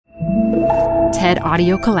TED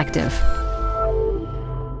Audio Collective.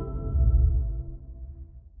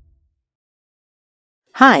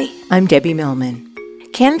 Hi, I'm Debbie Millman.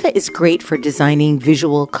 Canva is great for designing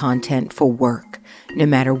visual content for work, no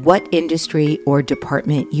matter what industry or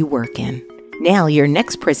department you work in. Nail your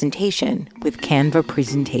next presentation with Canva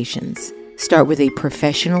Presentations. Start with a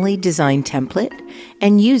professionally designed template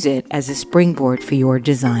and use it as a springboard for your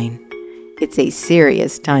design. It's a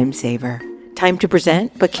serious time saver. Time to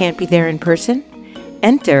present but can't be there in person?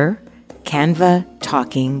 Enter Canva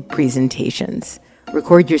Talking Presentations.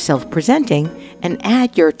 Record yourself presenting and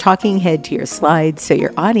add your talking head to your slides so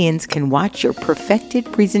your audience can watch your perfected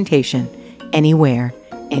presentation anywhere,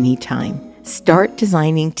 anytime. Start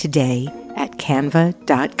designing today at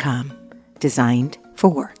canva.com. Designed for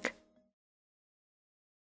work.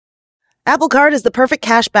 Apple Card is the perfect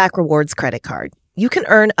cashback rewards credit card. You can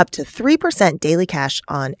earn up to 3% daily cash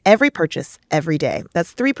on every purchase every day.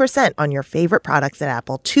 That's 3% on your favorite products at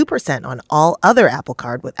Apple, 2% on all other Apple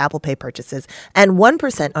Card with Apple Pay purchases, and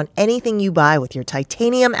 1% on anything you buy with your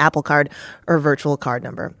titanium Apple Card or virtual card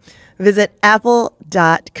number. Visit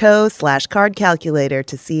apple.co/card calculator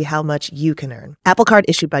to see how much you can earn. Apple Card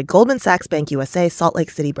issued by Goldman Sachs Bank USA, Salt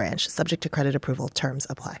Lake City branch. Subject to credit approval. Terms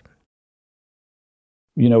apply.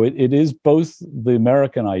 You know, it is both the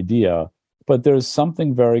American idea, but there's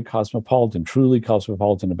something very cosmopolitan, truly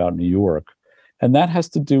cosmopolitan about New York. And that has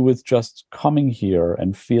to do with just coming here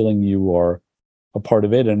and feeling you are a part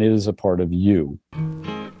of it, and it is a part of you.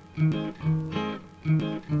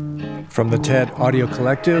 From the TED Audio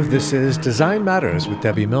Collective, this is Design Matters with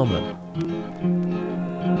Debbie Millman.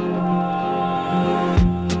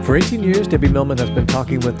 For 18 years, Debbie Millman has been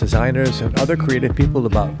talking with designers and other creative people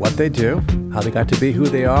about what they do, how they got to be who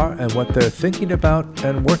they are, and what they're thinking about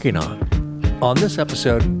and working on. On this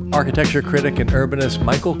episode, architecture critic and urbanist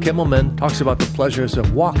Michael Kimmelman talks about the pleasures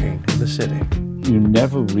of walking in the city. You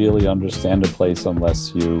never really understand a place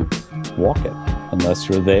unless you walk it, unless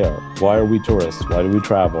you're there. Why are we tourists? Why do we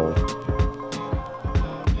travel?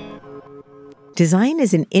 Design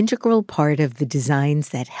is an integral part of the designs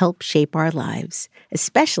that help shape our lives,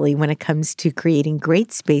 especially when it comes to creating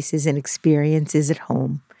great spaces and experiences at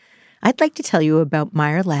home. I'd like to tell you about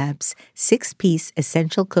Meyer Lab's 6-piece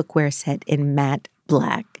essential cookware set in matte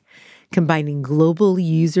black. Combining global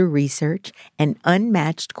user research and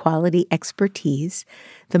unmatched quality expertise,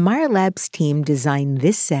 the Meyer Labs team designed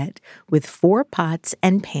this set with 4 pots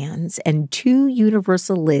and pans and 2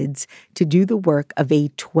 universal lids to do the work of a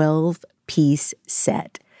 12-piece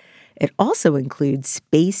set. It also includes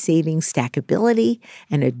space-saving stackability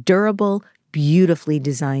and a durable, beautifully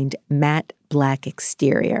designed matte black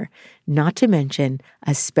exterior, not to mention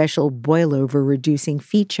a special boil-over reducing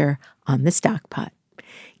feature on the stock pot.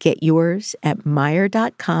 Get yours at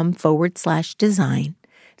Meyer.com/design.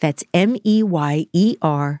 That's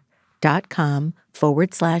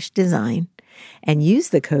MEYER.com/design. And use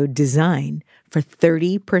the code DESIGN for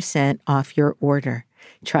 30% off your order.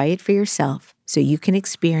 Try it for yourself so you can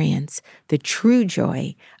experience the true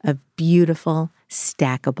joy of beautiful,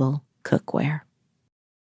 stackable cookware.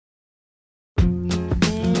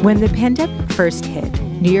 When the pandemic first hit,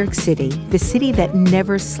 New York City, the city that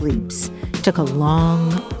never sleeps, took a long,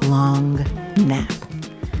 long nap.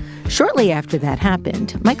 Shortly after that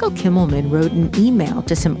happened, Michael Kimmelman wrote an email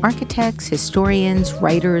to some architects, historians,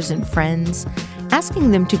 writers, and friends, asking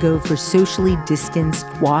them to go for socially distanced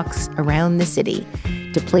walks around the city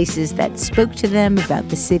to places that spoke to them about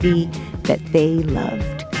the city that they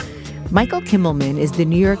loved. Michael Kimmelman is the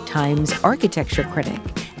New York Times architecture critic,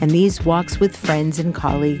 and these walks with friends and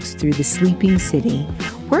colleagues through the sleeping city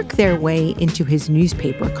work their way into his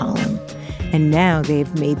newspaper column. And now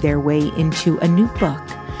they've made their way into a new book,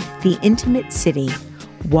 The Intimate City,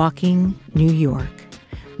 Walking New York.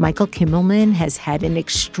 Michael Kimmelman has had an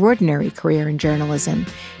extraordinary career in journalism.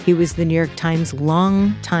 He was the New York Times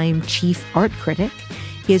longtime chief art critic.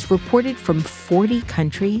 He has reported from 40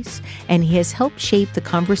 countries, and he has helped shape the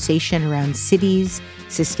conversation around cities,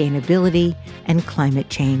 sustainability, and climate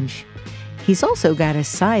change. He's also got a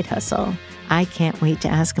side hustle I can't wait to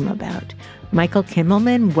ask him about. Michael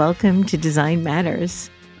Kimmelman, welcome to Design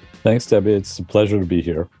Matters. Thanks, Debbie. It's a pleasure to be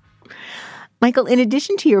here. Michael, in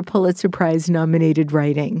addition to your Pulitzer Prize-nominated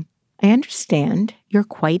writing, I understand you're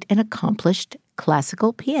quite an accomplished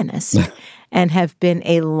classical pianist and have been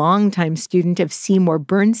a longtime student of Seymour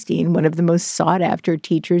Bernstein, one of the most sought-after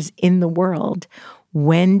teachers in the world.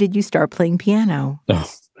 When did you start playing piano?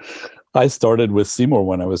 I started with Seymour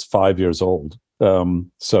when I was 5 years old.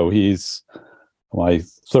 So he's my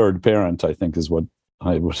third parent, I think is what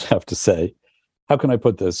I would have to say. How can I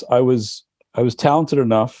put this? I was talented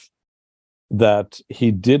enough that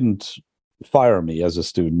he didn't fire me as a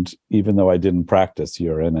student, even though I didn't practice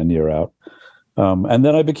year in and year out. And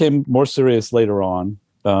then I became more serious later on.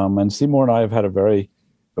 And Seymour and I have had a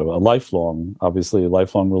lifelong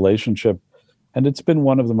relationship. And it's been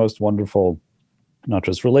one of the most wonderful, not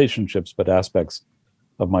just relationships, but aspects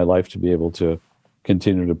of my life to be able to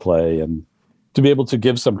continue to play and to be able to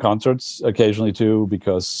give some concerts occasionally too,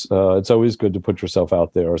 because it's always good to put yourself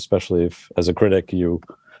out there, especially if, as a critic, you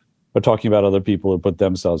are talking about other people who put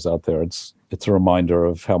themselves out there. It's a reminder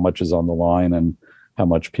of how much is on the line and how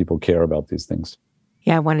much people care about these things.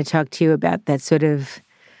 Yeah, I want to talk to you about that sort of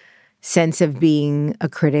sense of being a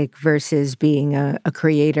critic versus being a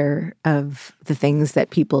creator of the things that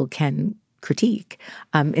people can critique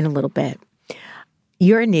in a little bit.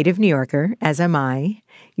 You're a native New Yorker, as am I.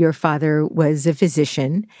 Your father was a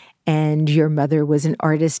physician, and your mother was an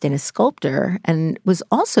artist and a sculptor, and was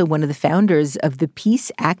also one of the founders of the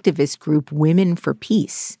peace activist group Women for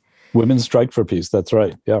Peace. Women Strike for Peace, that's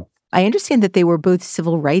right, yeah. I understand that they were both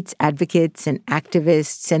civil rights advocates and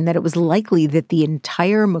activists, and that it was likely that the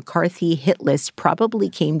entire McCarthy hit list probably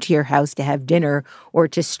came to your house to have dinner or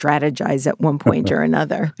to strategize at one point or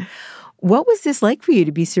another. What was this like for you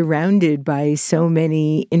to be surrounded by so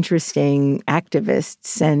many interesting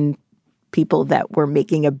activists and people that were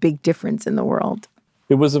making a big difference in the world?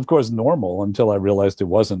 It was, of course, normal until I realized it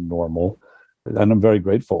wasn't normal. And I'm very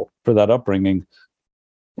grateful for that upbringing.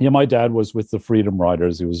 Yeah, my dad was with the Freedom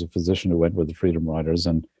Riders. He was a physician who went with the Freedom Riders,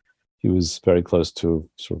 and he was very close to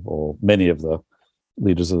many of the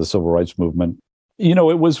leaders of the civil rights movement. You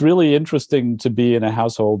know, it was really interesting to be in a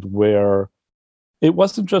household where it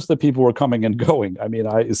wasn't just that people were coming and going. I mean,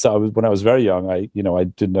 when I was very young, I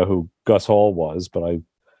didn't know who Gus Hall was, but I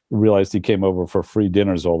realized he came over for free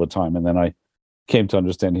dinners all the time. And then I came to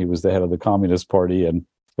understand he was the head of the Communist Party, and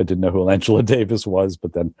I didn't know who Angela Davis was,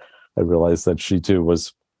 but then I realized that she too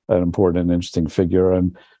was an important and interesting figure.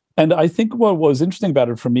 And I think what was interesting about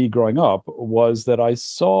it for me growing up was that I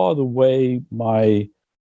saw the way my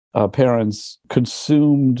parents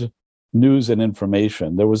consumed news and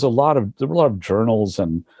information. There were a lot of journals,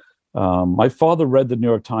 and my father read the New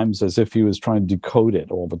York Times as if he was trying to decode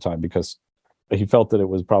it all the time, because he felt that it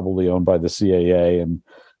was probably owned by the CIA, and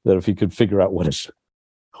that if he could figure out what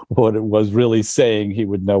it was really saying, he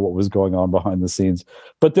would know what was going on behind the scenes.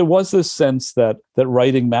 But there was this sense that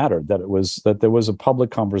writing mattered, that there was a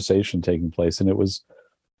public conversation taking place, and it was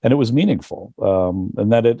meaningful,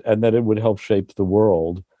 and that it would help shape the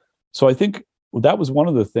world. So I think that was one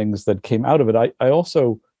of the things that came out of it. I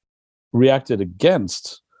also reacted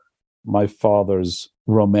against my father's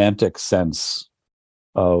romantic sense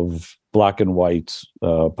of black and white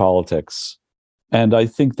politics. And I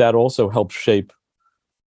think that also helped shape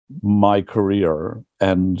my career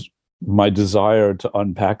and my desire to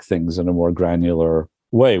unpack things in a more granular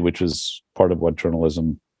way, which is part of what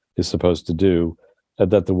journalism is supposed to do,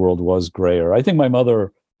 that the world was grayer. I think my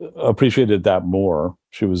mother appreciated that more.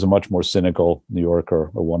 She was a much more cynical New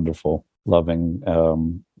Yorker, a wonderful, loving,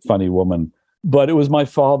 funny woman. But it was my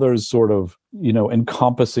father's sort of,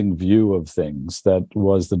 encompassing view of things that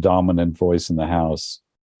was the dominant voice in the house.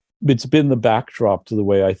 It's been the backdrop to the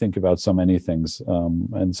way I think about so many things,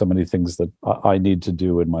 and so many things that I need to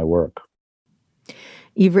do in my work.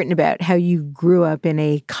 You've written about how you grew up in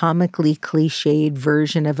a comically cliched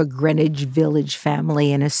version of a Greenwich Village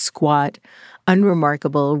family in a squat,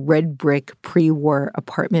 unremarkable red brick pre-war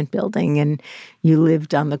apartment building, and you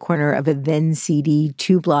lived on the corner of a then seedy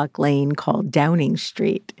 2-block lane called Downing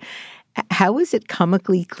Street. How is it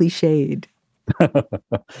comically cliched?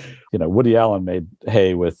 Woody Allen made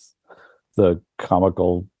hay with the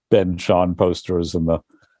comical Ben Shahn posters and the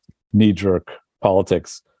knee-jerk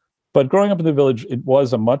politics. But growing up in the Village, it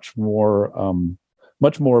was a much more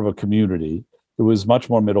of a community. It was much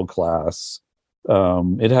more middle class.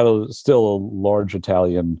 It had still a large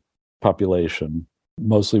Italian population,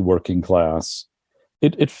 mostly working class.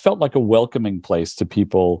 It felt like a welcoming place to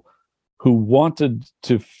people who wanted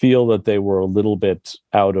to feel that they were a little bit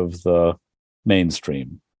out of the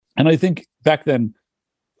mainstream. And I think back then,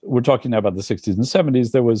 we're talking now about the 60s and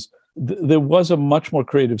 70s, there was a much more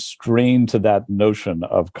creative strain to that notion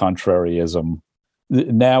of contraryism.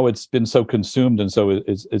 Now it's been so consumed, and so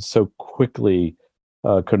it's so quickly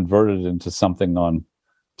converted into something on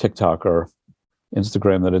TikTok or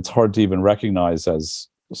Instagram that it's hard to even recognize as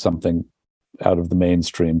something out of the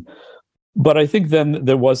mainstream. But I think then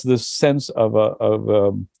there was this sense of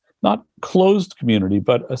a not closed community,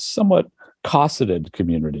 but a somewhat cosseted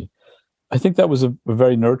community. I think that was a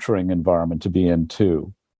very nurturing environment to be in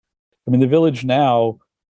too. I mean, the Village now,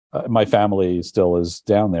 my family still is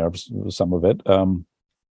down there, some of it,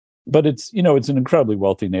 but it's an incredibly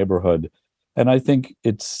wealthy neighborhood. And I think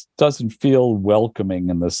it doesn't feel welcoming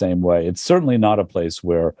in the same way. It's certainly not a place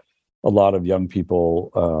where a lot of young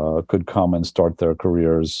people could come and start their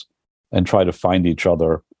careers and try to find each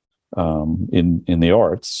other in the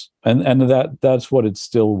arts. And that's what it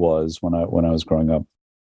still was when I was growing up.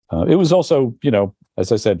 It was also,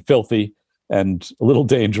 as I said, filthy and a little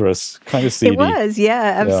dangerous, kind of seedy. It was,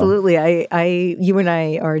 yeah, absolutely. Yeah. You and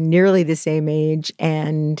I are nearly the same age,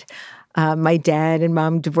 and my dad and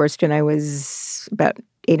mom divorced when I was about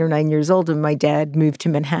 8 or 9 years old, and my dad moved to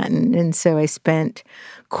Manhattan. And so I spent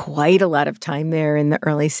quite a lot of time there in the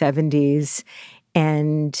early 70s.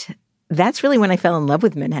 And that's really when I fell in love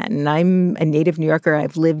with Manhattan. I'm a native New Yorker.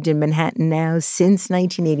 I've lived in Manhattan now since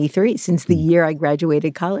 1983, since the year I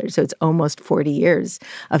graduated college. So it's almost 40 years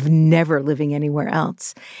of never living anywhere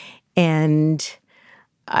else. And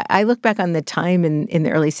I look back on the time in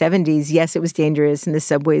the early 70s. Yes, it was dangerous, and the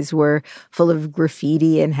subways were full of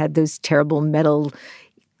graffiti and had those terrible metal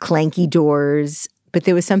clanky doors. But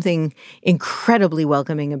there was something incredibly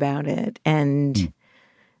welcoming about it, and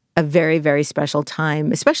a very, very special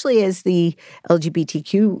time, especially as the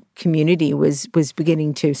LGBTQ community was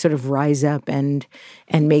beginning to sort of rise up and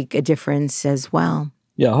make a difference as well.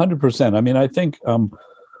 Yeah, 100%. I mean, I think,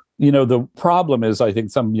 the problem is, I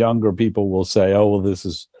think some younger people will say, oh, well, this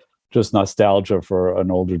is just nostalgia for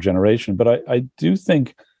an older generation. But I do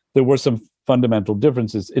think there were some fundamental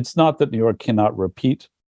differences. It's not that New York cannot repeat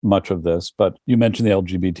much of this, but you mentioned the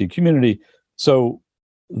LGBT community. So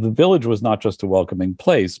the Village was not just a welcoming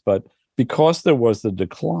place, but because there was the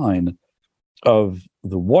decline of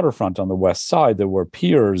the waterfront on the west side, there were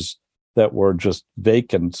piers that were just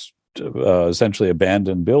vacant, essentially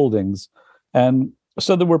abandoned buildings. And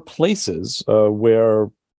so there were places where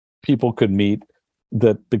people could meet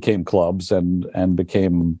that became clubs and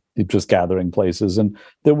became just gathering places. And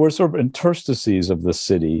there were sort of interstices of the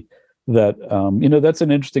city that, that's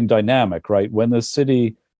an interesting dynamic, right? When the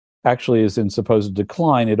city actually is in supposed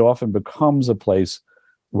decline, it often becomes a place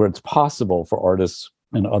where it's possible for artists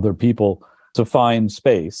and other people to find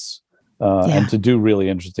space and to do really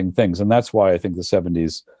interesting things. And that's why I think the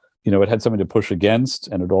 70s, it had something to push against,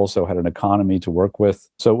 and it also had an economy to work with.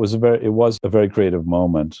 So it was a very creative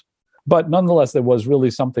moment. But nonetheless, there was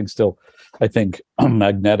really something still, I think,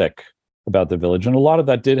 magnetic about the Village. And a lot of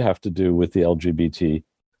that did have to do with the LGBT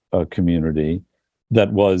community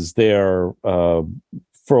that was there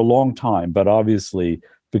for a long time, but obviously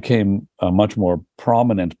became a much more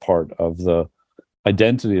prominent part of the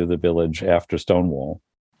identity of the Village after Stonewall.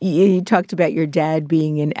 You talked about your dad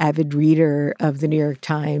being an avid reader of the New York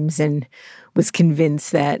Times and was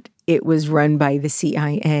convinced that it was run by the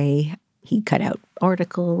CIA. He cut out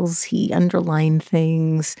articles, he underlined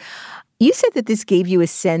things. You said that this gave you a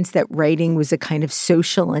sense that writing was a kind of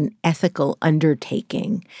social and ethical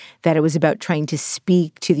undertaking, that it was about trying to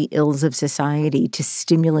speak to the ills of society, to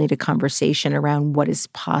stimulate a conversation around what is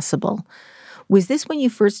possible. Was this when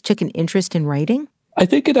you first took an interest in writing? I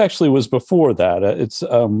think it actually was before that.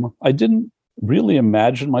 I didn't really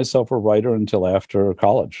imagine myself a writer until after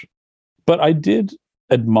college, but I did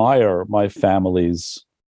admire my family's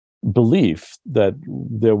belief that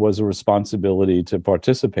there was a responsibility to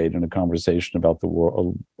participate in a conversation about the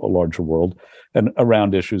world, a larger world, and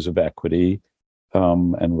around issues of equity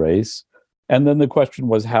and race. And then the question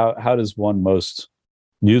was, how does one most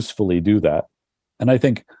usefully do that? And I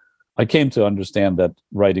think I came to understand that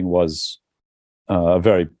writing was a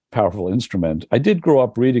very powerful instrument. I did grow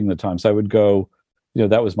up reading the Times. I would go,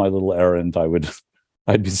 that was my little errand.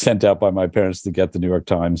 I'd be sent out by my parents to get the New York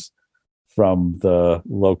Times from the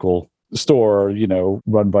local store,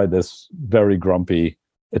 run by this very grumpy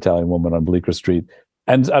Italian woman on Bleecker Street.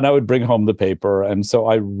 And I would bring home the paper. And so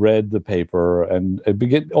I read the paper, and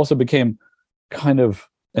it also became kind of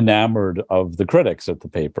enamored of the critics at the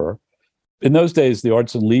paper. In those days, the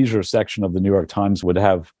arts and leisure section of the New York Times would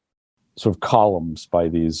have sort of columns by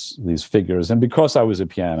these figures. And because I was a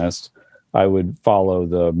pianist, I would follow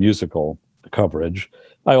the musical coverage.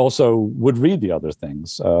 I also would read the other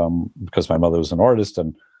things because my mother was an artist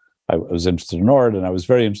and I was interested in art. And I was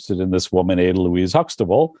very interested in this woman, Ada Louise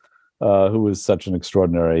Huxtable, who was such an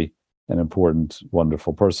extraordinary and important,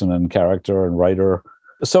 wonderful person and character and writer.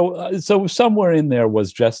 So somewhere in there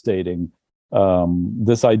was gestating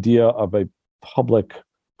this idea of a public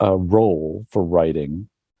role for writing.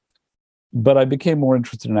 But I became more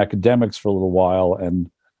interested in academics for a little while and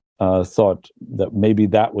thought that maybe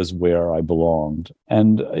that was where I belonged.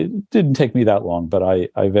 And it didn't take me that long, but I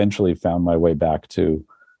eventually found my way back to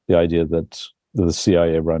the idea that the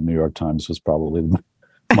CIA-run New York Times was probably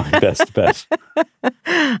my best bet.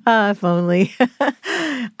 If only.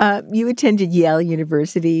 You attended Yale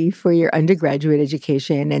University for your undergraduate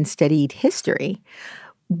education and studied history.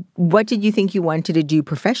 What did you think you wanted to do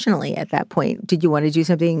professionally at that point? Did you want to do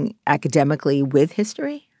something academically with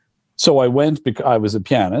history? So I went because I was a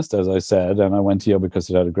pianist, as I said, and I went to Yale because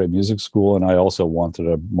it had a great music school, and I also wanted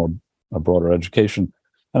a broader education.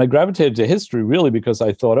 And I gravitated to history really because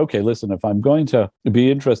I thought, okay, listen, if I'm going to be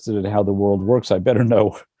interested in how the world works, I better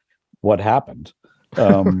know what happened.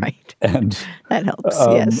 Right. And that helps,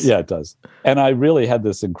 yes. Yeah, it does. And I really had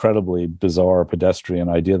this incredibly bizarre pedestrian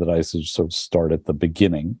idea that I should sort of start at the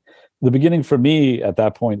beginning. The beginning for me at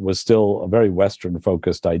that point was still a very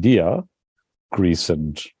Western-focused idea, Greece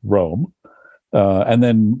and Rome, and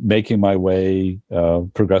then making my way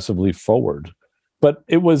progressively forward. But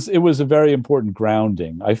it was a very important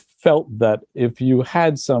grounding. I felt that if you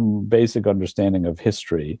had some basic understanding of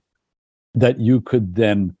history, that you could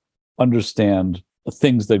then understand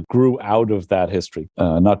things that grew out of that history,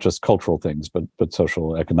 not just cultural things, but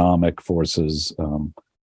social, economic forces,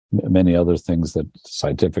 many other things, that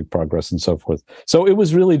scientific progress and so forth. So it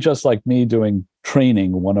was really just like me doing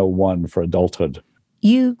training 101 for adulthood.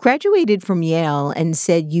 You graduated from Yale and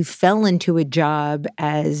said you fell into a job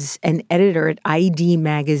as an editor at ID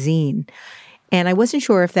magazine. And I wasn't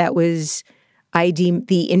sure if that was ID,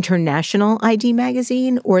 the international ID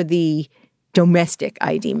magazine, or the domestic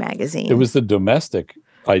ID magazine. It was the domestic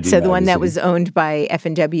ID So magazine. the one that was owned by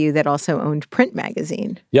F&W that also owned Print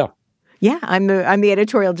magazine. Yeah. Yeah, I'm the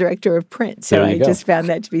editorial director of Print, so I just found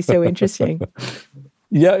that to be so interesting.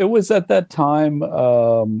 Yeah, it was at that time,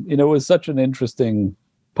 it was such an interesting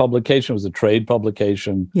publication. It was a trade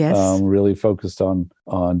publication, yes. Really focused on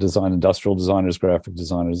design, industrial designers, graphic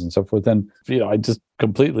designers, and so forth. And I just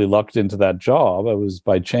completely lucked into that job. It was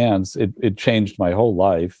by chance. It changed my whole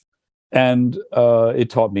life. And it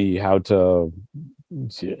taught me how to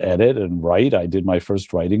edit and write. I did my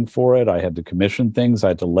first writing for it. I had to commission things. I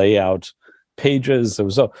had to lay out pages.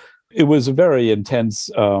 It was a very intense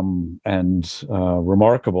and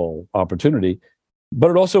remarkable opportunity.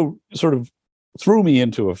 But it also sort of threw me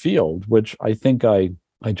into a field, which I think I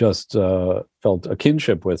just felt a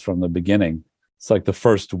kinship with from the beginning. It's like the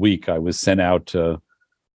first week I was sent out to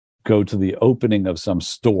go to the opening of some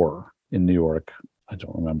store in New York. I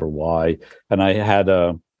don't remember why. And I had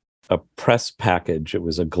a press package. It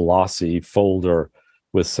was a glossy folder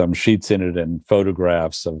with some sheets in it and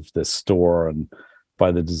photographs of this store and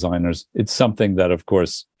by the designers. It's something that, of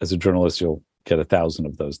course, as a journalist, you'll get 1,000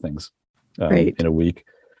 of those things in a week.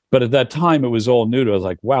 But at that time, it was all new to us.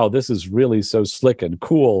 Like, wow, this is really so slick and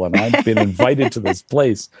cool. And I've been invited to this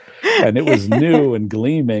place. And it was new and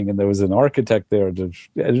gleaming. And there was an architect there.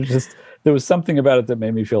 There was something about it that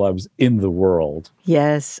made me feel I was in the world.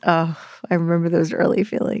 Yes. Oh, I remember those early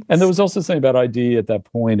feelings. And there was also something about ID at that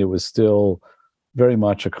point. It was still very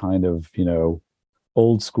much a kind of,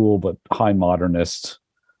 old school but high modernist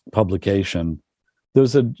publication. There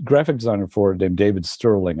was a graphic designer for it named David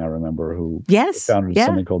Sterling, I remember, who founded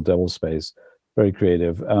something called Devil Space. Very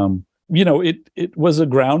creative. It was a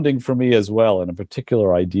grounding for me as well, and a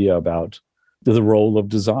particular idea about the role of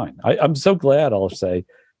design. I'm so glad, I'll say,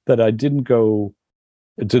 that I didn't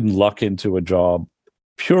luck into a job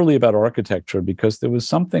purely about architecture, because there was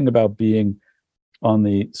something about being on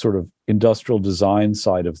the sort of industrial design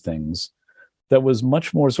side of things that was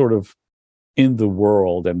much more sort of in the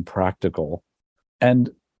world and practical, and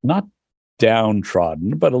not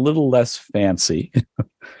downtrodden, but a little less fancy,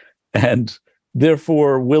 and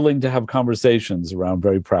therefore willing to have conversations around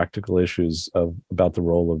very practical issues about the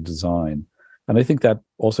role of design. And I think that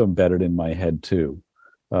also embedded in my head too.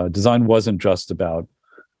 Design wasn't just about,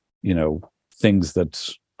 things that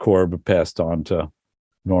Corb passed on to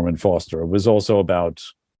Norman Foster. It was also about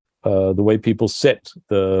the way people sit.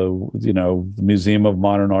 The Museum of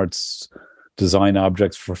Modern Art's design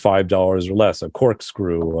objects for $5 or less, a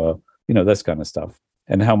corkscrew, this kind of stuff,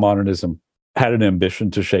 and how modernism had an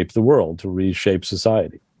ambition to shape the world, to reshape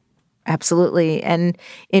society. Absolutely. And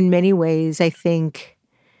in many ways, I think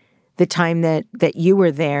the time that you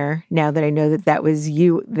were there, now that I know that was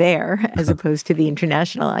you there, as opposed to the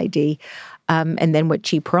international ID, and then what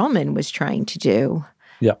Chi Perlman was trying to do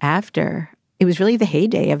after, it was really the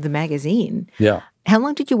heyday of the magazine. Yeah. How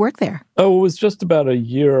long did you work there? Oh, it was just about a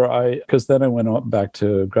year. Because then I went on back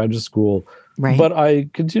to graduate school. Right. But I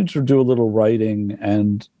continued to do a little writing,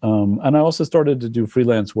 and I also started to do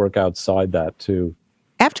freelance work outside that too.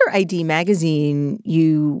 After ID Magazine,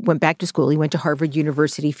 you went back to school. You went to Harvard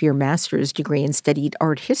University for your master's degree and studied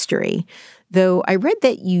art history, though I read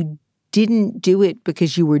that you didn't do it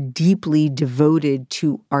because you were deeply devoted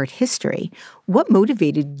to art history. What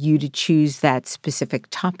motivated you to choose that specific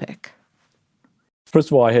topic? first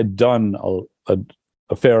of all, I had done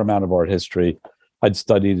a fair amount of art history. I'd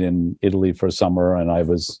studied in Italy for a summer, and I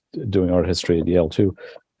was doing art history at Yale too.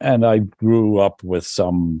 And I grew up with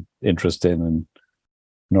some interest in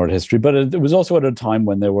art history, but it was also at a time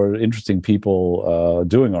when there were interesting people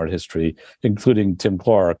doing art history, including Tim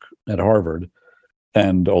Clark at Harvard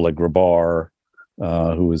and Oleg Grabar,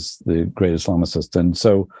 who was the great Islamicist. And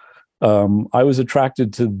so I was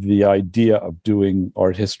attracted to the idea of doing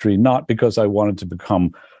art history, not because I wanted to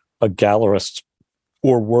become a gallerist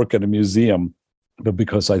or work at a museum, but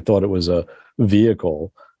because I thought it was a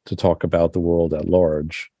vehicle to talk about the world at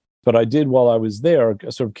large. But I did, while I was there,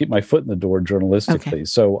 sort of keep my foot in the door journalistically. Okay.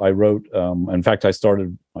 So I wrote, in fact, I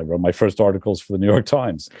wrote my first articles for the New York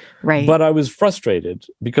Times. Right. But I was frustrated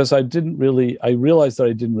because I realized that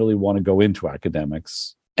I didn't really want to go into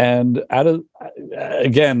academics. And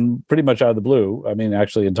again, pretty much out of the blue, I mean,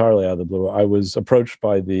 actually entirely out of the blue, I was approached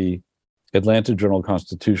by the Atlanta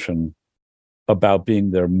Journal-Constitution about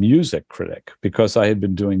being their music critic, because I had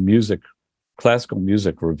been doing classical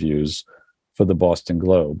music reviews for the Boston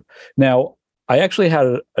Globe. Now, I actually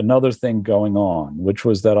had another thing going on, which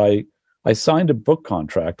was that I signed a book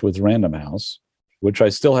contract with Random House, which I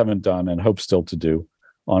still haven't done and hope still to do,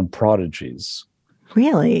 on prodigies.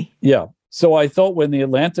 Really? Yeah. So I thought when the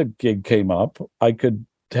Atlanta gig came up, I could,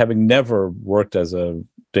 having never worked as a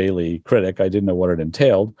daily critic, I didn't know what it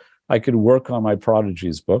entailed, I could work on my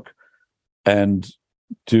prodigies book and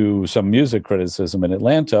do some music criticism in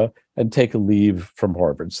Atlanta and take a leave from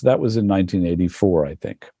Harvard. So that was in 1984, I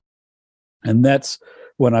think. And that's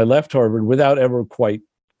when I left Harvard without ever quite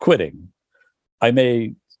quitting. I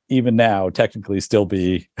may even now technically still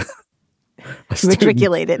be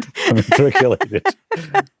matriculated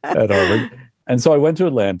at Harvard. And so I went to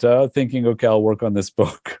Atlanta thinking, okay, I'll work on this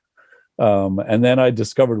book. And then I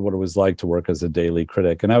discovered what it was like to work as a daily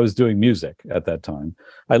critic. And I was doing music at that time.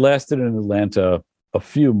 I lasted in Atlanta a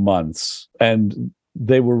few months, and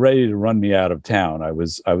they were ready to run me out of town. I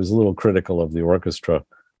was a little critical of the orchestra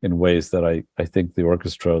in ways that I think the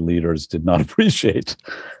orchestra leaders did not appreciate.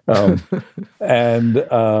 And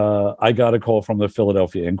I got a call from the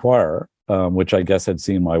Philadelphia Inquirer, which I guess had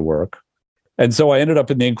seen my work. And so I ended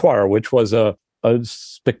up in the Inquirer, which was a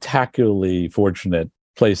spectacularly fortunate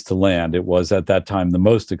place to land. It was at that time the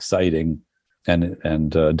most exciting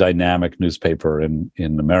and dynamic newspaper in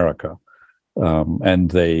America.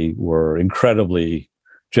 And they were incredibly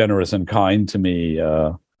generous and kind to me.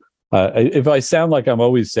 If I sound like I'm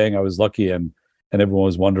always saying I was lucky and everyone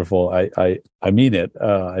was wonderful, I mean it.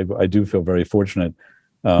 I do feel very fortunate.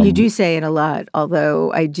 You do say it a lot,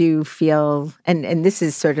 although I do feel, and this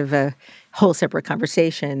is sort of a whole separate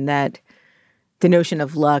conversation, that the notion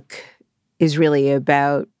of luck is really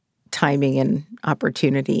about timing and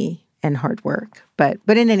opportunity and hard work. But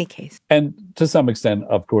in any case. And to some extent,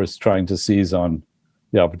 of course, trying to seize on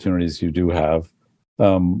the opportunities you do have.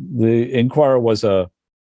 The Inquirer was a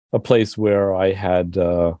place where I had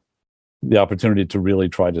the opportunity to really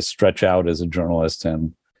try to stretch out as a journalist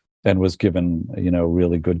and was given,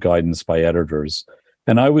 really good guidance by editors.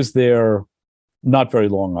 And I was there not very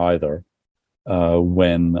long either.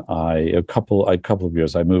 When a couple of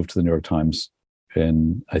years, I moved to the New York Times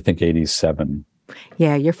in, I think, 87.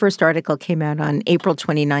 Yeah, your first article came out on April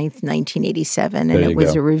 29th, 1987, and it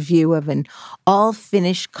was a review of an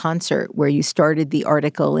all-Finnish concert where you started the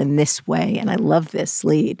article in this way, and I love this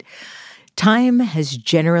lead. Time has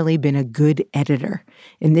generally been a good editor.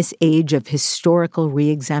 In this age of historical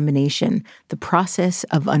re-examination, the process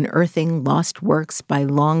of unearthing lost works by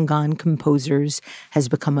long-gone composers has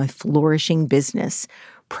become a flourishing business.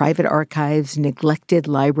 Private archives, neglected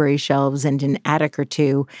library shelves, and an attic or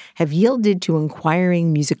two have yielded to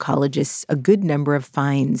inquiring musicologists a good number of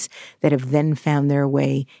finds that have then found their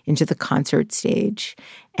way into the concert stage,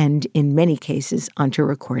 and in many cases, onto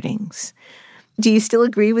recordings. Do you still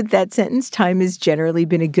agree with that sentence? Time has generally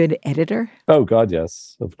been a good editor? Oh, God,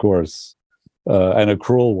 yes, of course. And a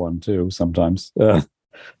cruel one, too, sometimes.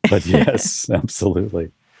 But yes,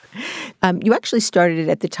 absolutely. You actually started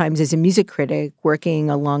at the Times as a music critic, working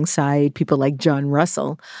alongside people like John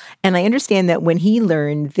Russell. And I understand that when he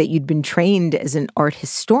learned that you'd been trained as an art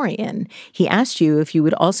historian, he asked you if you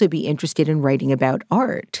would also be interested in writing about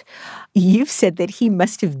art. You've said that he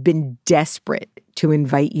must have been desperate to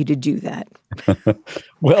invite you to do that.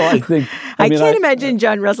 Well, I think... I can't imagine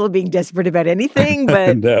John Russell being desperate about anything,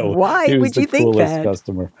 but no, why would you think that? He was the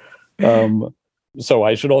coolest customer. So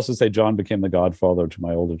I should also say John became the godfather to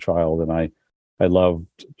my older child, and I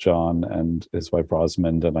loved John and his wife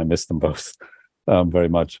Rosamond, and I miss them both very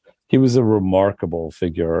much. He was a remarkable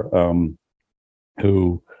figure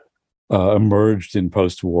who emerged in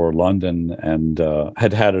post-war London and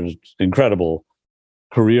had had an incredible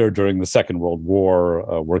career during the Second World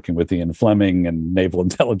War, working with Ian Fleming and naval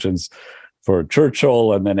intelligence for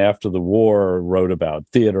Churchill. And then after the war, wrote about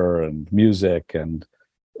theater and music and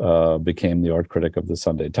became the art critic of the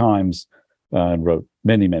Sunday Times and wrote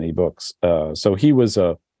many, many books. So he was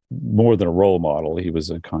more than a role model. He was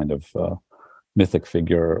a kind of mythic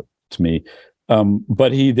figure to me.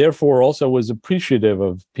 But he therefore also was appreciative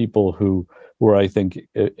of people who were, I think,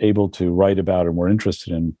 able to write about and were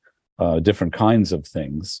interested in different kinds of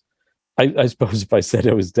things. I suppose if I said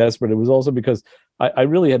I was desperate, it was also because I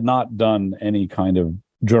really had not done any kind of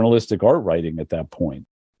journalistic art writing at that point.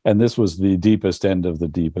 And this was the deepest end of the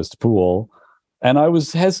deepest pool. And I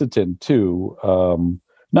was hesitant too,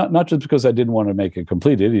 not just because I didn't want to make a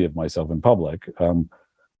complete idiot of myself in public,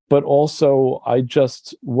 but also I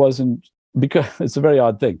just wasn't, because it's a very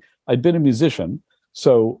odd thing. I'd been a musician,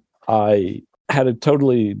 so I had a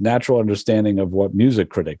totally natural understanding of what music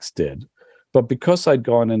critics did. But because I'd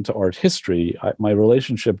gone into art history, my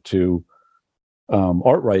relationship to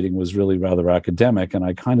art writing was really rather academic. And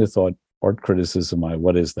I kind of thought art criticism,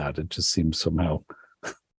 what is that? It just seems somehow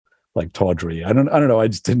like tawdry. I don't know. I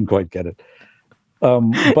just didn't quite get it. But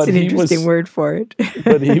it's an interesting word for it.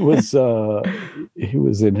 But he was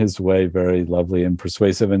in his way very lovely and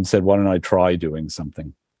persuasive and said, why don't I try doing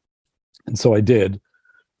something? And so I did.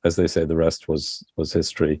 As they say, the rest was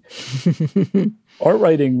history. Art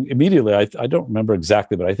writing, immediately, I don't remember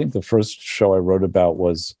exactly, but I think the first show I wrote about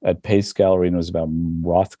was at Pace Gallery, and it was about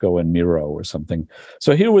Rothko and Miro or something.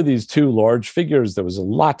 So here were these two large figures. There was a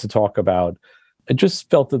lot to talk about. I just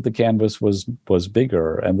felt that the canvas was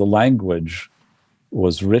bigger and the language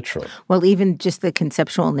was richer. Well, even just the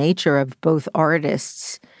conceptual nature of both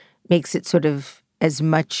artists makes it sort of as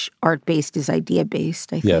much art-based as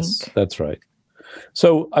idea-based, I think. Yes, that's right.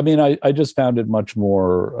 So, I mean, I just found it much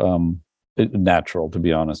more natural, to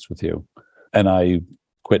be honest with you. And I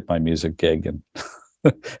quit my music gig and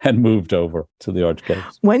and moved over to the art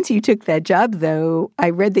gigs. Once you took that job, though, I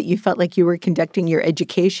read that you felt like you were conducting your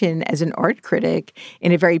education as an art critic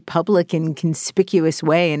in a very public and conspicuous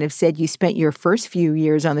way, and have said you spent your first few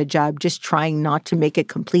years on the job just trying not to make a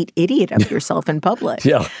complete idiot of yourself in public.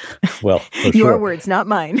 Yeah, well, your words, not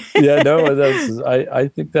mine. Yeah, no, I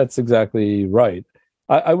think that's exactly right.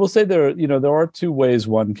 I will say there are two ways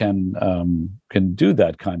one can do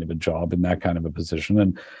that kind of a job in that kind of a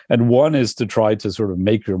position, and one is to try to sort of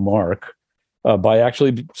make your mark by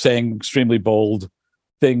actually saying extremely bold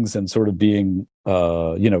things and sort of being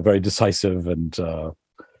very decisive and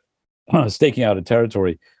staking out a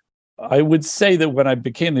territory. I would say that when I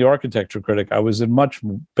became the architecture critic, I was in much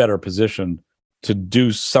better position to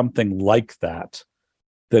do something like that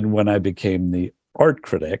than when I became the art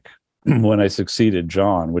critic. When I succeeded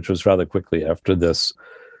John, which was rather quickly after this,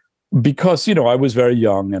 because I was very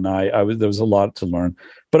young and there was a lot to learn,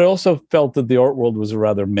 but I also felt that the art world was a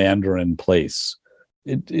rather Mandarin place.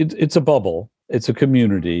 It's a bubble, it's a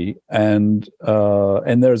community, and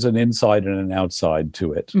there's an inside and an outside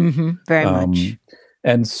to it. Mm-hmm, very much.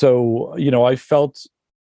 And so I felt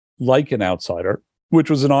like an outsider, which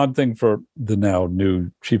was an odd thing for the now new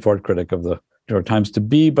chief art critic of the New York Times to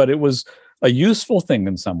be, but it was a useful thing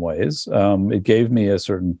in some ways. It gave me a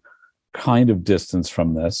certain kind of distance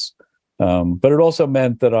from this. But it also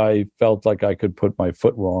meant that I felt like I could put my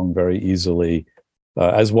foot wrong very easily,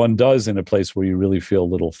 as one does in a place where you really feel a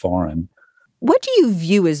little foreign. What do you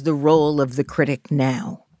view as the role of the critic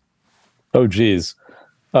now? Oh, geez.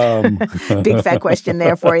 Big fat question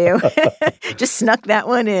there for you. Just snuck that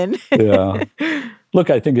one in. Yeah. Look,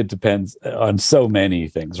 I think it depends on so many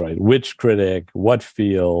things, right? Which critic, what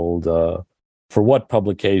field, for what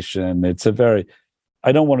publication.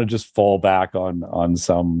 I don't want to just fall back on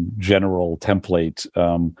some general template.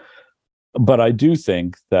 But I do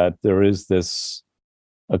think that there is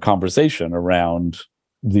a conversation around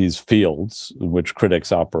these fields in which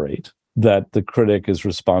critics operate, that the critic is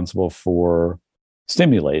responsible for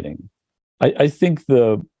stimulating. I think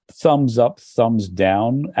the thumbs up, thumbs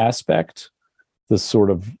down aspect, the sort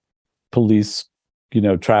of police,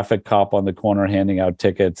 traffic cop on the corner handing out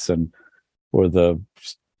tickets or the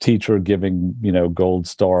teacher giving, gold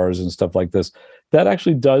stars and stuff like this, that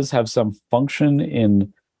actually does have some function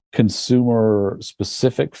in consumer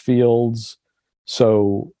specific fields.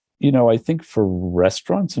 So, I think for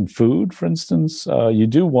restaurants and food, for instance, you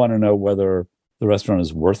do want to know whether the restaurant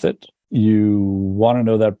is worth it. You want to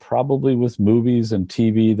know that probably with movies and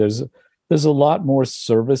TV, there's a lot more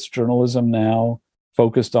service journalism now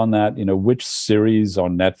focused on that, which series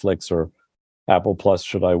on Netflix or Apple Plus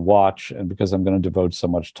should I watch? And because I'm going to devote so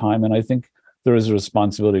much time. And I think there is a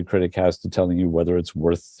responsibility a critic has to telling you whether it's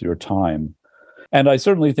worth your time. And I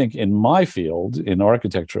certainly think in my field, in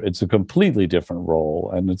architecture, it's a completely different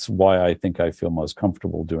role. And it's why I think I feel most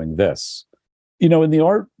comfortable doing this. In the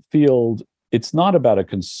art field, it's not about a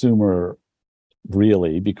consumer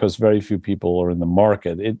really, because very few people are in the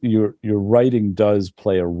market. Your writing does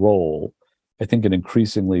play a role, I think an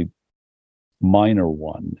increasingly minor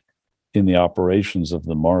one, in the operations of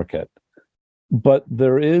the market. But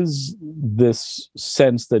there is this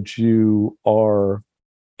sense that you are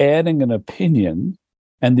adding an opinion,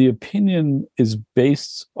 and the opinion is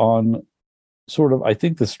based on sort of, I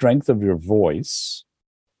think, the strength of your voice.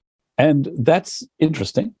 And that's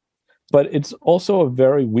interesting, but it's also a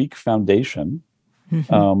very weak foundation.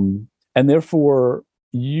 Mm-hmm. And therefore,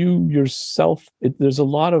 you yourself, there's a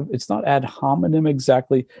lot of, it's not ad hominem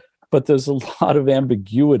exactly, but there's a lot of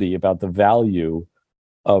ambiguity about the value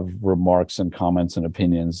of remarks and comments and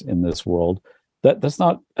opinions in this world. That's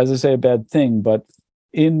not, as I say, a bad thing, but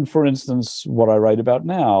in, for instance, what I write about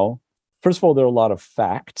now, first of all, there are a lot of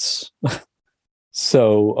facts.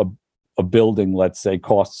 So a building, let's say,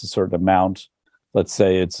 costs a certain amount. Let's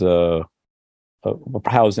say it's a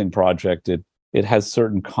housing project. It has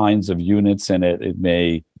certain kinds of units in it. It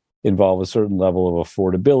may involve a certain level of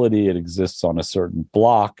affordability. It exists on a certain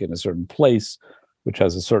block in a certain place, which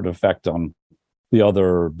has a certain effect on the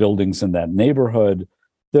other buildings in that neighborhood.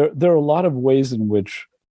 There are a lot of ways in which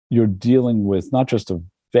you're dealing with not just a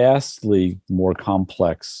vastly more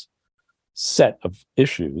complex set of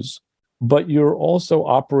issues, but you're also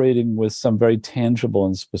operating with some very tangible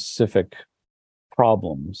and specific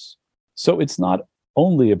problems. So it's not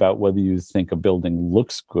only about whether you think a building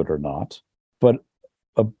looks good or not, but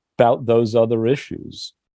about those other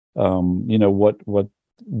issues. What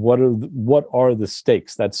are the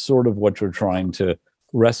stakes? That's sort of what you're trying to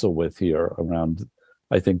wrestle with here around,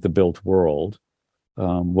 I think, the built world.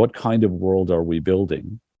 What kind of world are we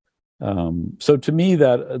building? So to me,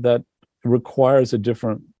 that requires a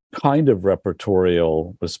different kind of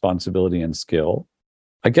repertorial responsibility and skill.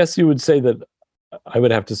 I guess you would say that I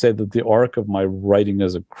would have to say that the arc of my writing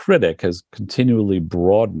as a critic has continually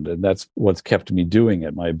broadened, and that's what's kept me doing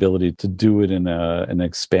it, my ability to do it in an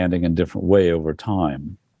expanding and different way over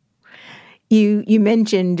time. You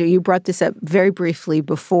mentioned, or you brought this up very briefly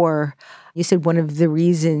before. You said one of the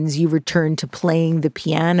reasons you returned to playing the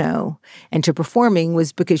piano and to performing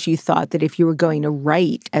was because you thought that if you were going to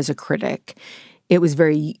write as a critic, it was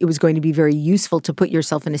going to be very useful to put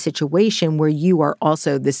yourself in a situation where you are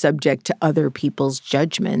also the subject to other people's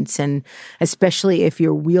judgments. And especially if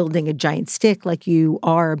you're wielding a giant stick like you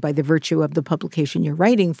are by the virtue of the publication you're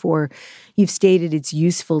writing for, you've stated it's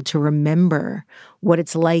useful to remember what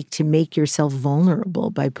it's like to make yourself vulnerable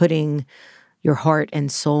by putting your heart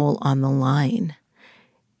and soul on the line.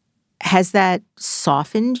 Has that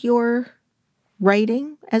softened your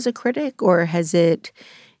writing as a critic, or has it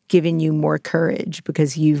given you more courage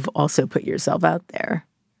because you've also put yourself out there?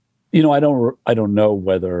 I don't know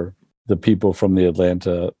whether the people from the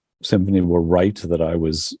Atlanta Symphony were right that I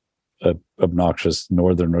was an obnoxious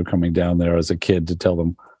northerner coming down there as a kid to tell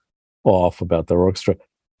them off about their orchestra,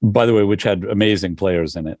 by the way, which had amazing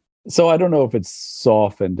players in it. So I don't know if it's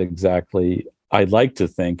softened exactly. I'd like to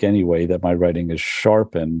think anyway that my writing is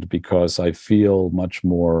sharpened because I feel much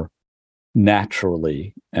more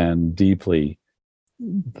naturally and deeply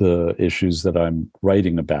the issues that I'm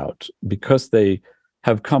writing about, because they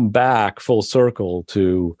have come back full circle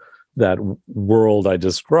to that world I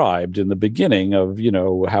described in the beginning of,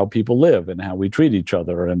 how people live and how we treat each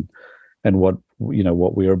other and what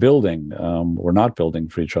we are building or not building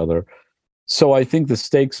for each other. So I think the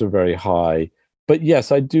stakes are very high. But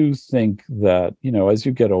yes, I do think that, as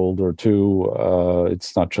you get older too,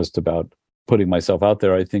 it's not just about putting myself out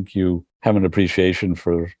there. I think you have an appreciation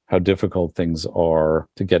for how difficult things are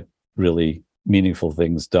to get really meaningful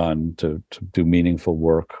things done, to do meaningful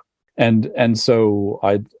work. And so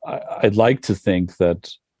I'd like to think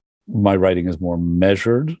that my writing is more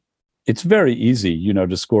measured. It's very easy,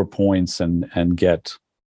 to score points and get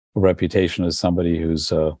a reputation as somebody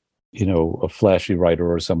who's a flashy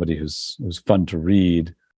writer or somebody who's fun to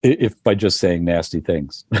read, if by just saying nasty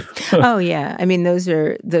things. Oh yeah, I mean those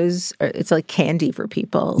are it's like candy for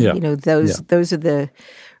people. Yeah. Those are the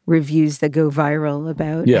reviews that go viral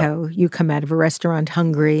about how you come out of a restaurant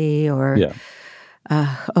hungry, or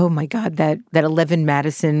oh my God, that 11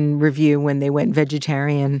 Madison review when they went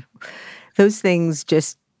vegetarian. Those things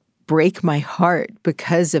just break my heart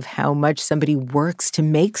because of how much somebody works to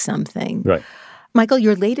make something. Right. Michael,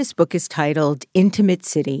 your latest book is titled Intimate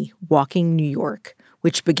City, Walking New York,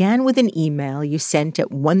 which began with an email you sent at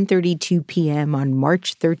 1:32 p.m. on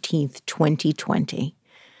March 13th, 2020,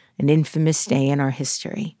 an infamous day in our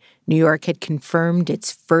history. New York had confirmed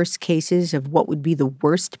its first cases of what would be the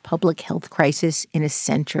worst public health crisis in a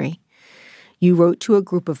century. You wrote to a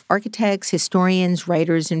group of architects, historians,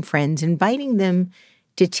 writers, and friends, inviting them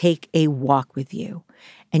to take a walk with you.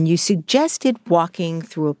 And you suggested walking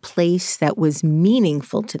through a place that was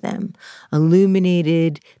meaningful to them,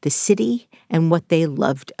 illuminated the city and what they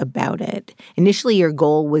loved about it. Initially, your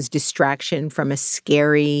goal was distraction from a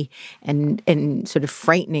scary and sort of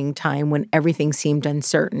frightening time when everything seemed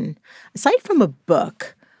uncertain. Aside from a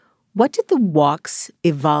book, what did the walks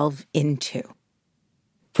evolve into?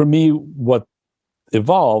 For me, what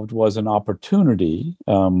evolved was an opportunity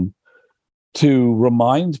to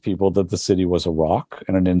remind people that the city was a rock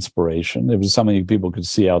and an inspiration. It was something people could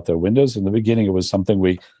see out their windows. In the beginning, it was something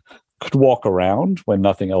we could walk around when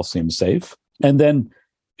nothing else seemed safe. And then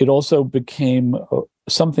it also became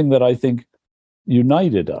something that I think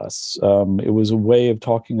united us. It was a way of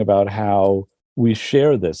talking about how we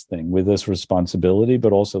share this thing with this responsibility,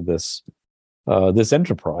 but also this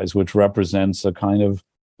enterprise, which represents a kind of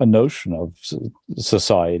a notion of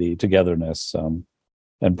society, togetherness,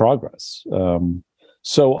 and progress.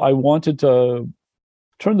 So I wanted to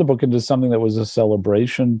turn the book into something that was a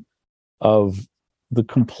celebration of the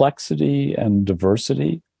complexity and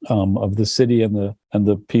diversity of the city and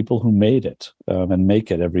the people who made it and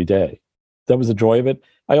make it every day. That was the joy of it.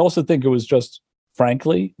 I also think it was just,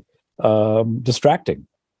 frankly, distracting.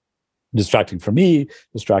 Distracting for me,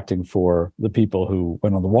 distracting for the people who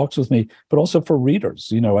went on the walks with me, but also for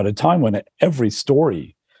readers. At a time when every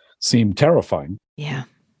story seemed terrifying. Yeah.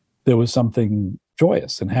 There was something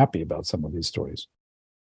joyous and happy about some of these stories.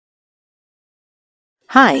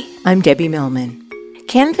 Hi, I'm Debbie Millman.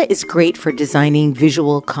 Canva is great for designing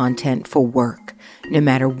visual content for work, no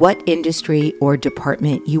matter what industry or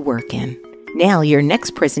department you work in. Nail your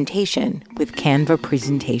next presentation with Canva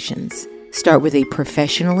Presentations. Start with a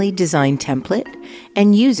professionally designed template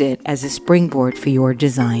and use it as a springboard for your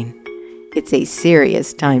design. It's a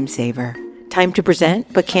serious time saver. Time to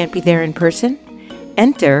present but can't be there in person?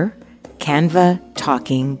 Enter Canva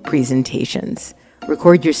Talking Presentations.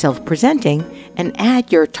 Record yourself presenting and add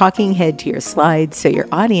your talking head to your slides so your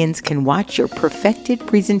audience can watch your perfected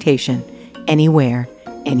presentation anywhere,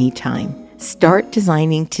 anytime. Start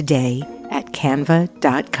designing today at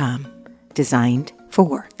canva.com. Designed for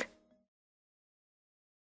work.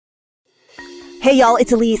 Hey y'all,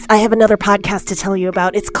 it's Elise. I have another podcast to tell you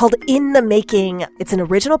about. It's called In the Making. It's an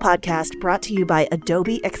original podcast brought to you by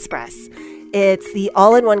Adobe Express. It's the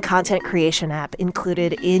all-in-one content creation app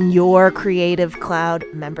included in your Creative Cloud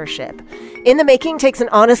membership. In the Making takes an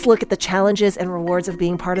honest look at the challenges and rewards of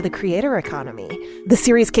being part of the creator economy. The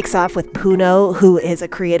series kicks off with Puno, who is a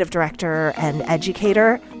creative director and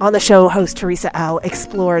educator. On the show, host Teresa Au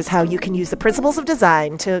explores how you can use the principles of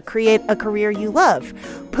design to create a career you love.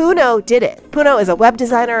 Puno did it. Puno is a web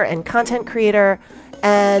designer and content creator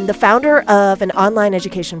and the founder of an online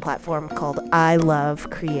education platform called I Love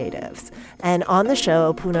Creatives. And on the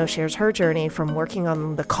show, Puno shares her journey from working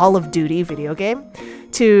on the Call of Duty video game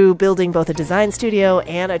to building both a design studio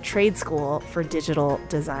and a trade school for digital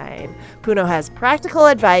design. Puno has practical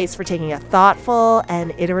advice for taking a thoughtful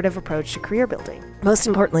and iterative approach to career building. Most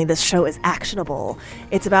importantly, this show is actionable.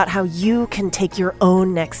 It's about how you can take your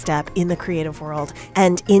own next step in the creative world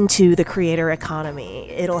and into the creator economy.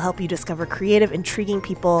 It'll help you discover creative, intriguing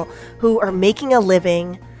people who are making a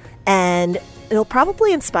living, and it'll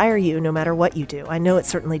probably inspire you no matter what you do. I know it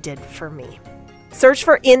certainly did for me. Search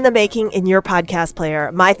for In the Making in your podcast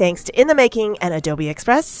player. My thanks to In the Making and Adobe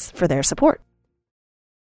Express for their support.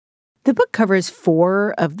 The book covers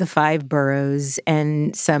 4 of the 5 boroughs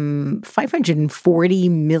and some 540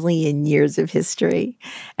 million years of history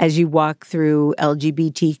as you walk through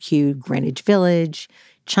LGBTQ Greenwich Village,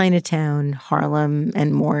 Chinatown, Harlem,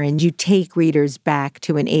 and more. And you take readers back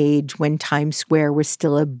to an age when Times Square was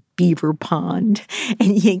still a beaver pond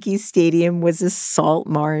and Yankee Stadium was a salt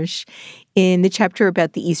marsh. In the chapter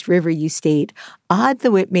about the East River, you state, odd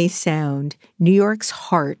though it may sound, New York's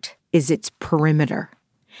heart is its perimeter.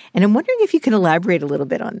 And I'm wondering if you can elaborate a little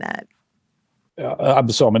bit on that.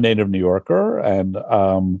 So I'm a native New Yorker, and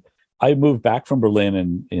I moved back from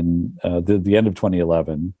Berlin in the end of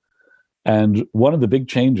 2011. And one of the big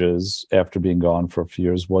changes after being gone for a few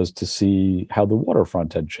years was to see how the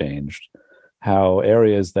waterfront had changed, how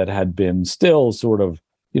areas that had been still sort of,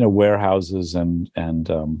 warehouses and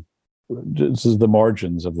this is the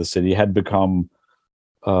margins of the city had become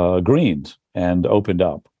greened and opened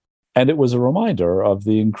up. And it was a reminder of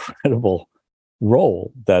the incredible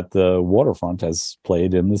role that the waterfront has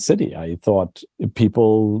played in the city. I thought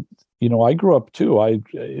people, I grew up too.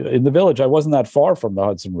 In the Village, I wasn't that far from the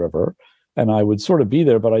Hudson River, and I would sort of be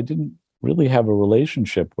there, but I didn't really have a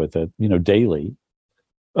relationship with it, daily.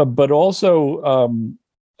 But also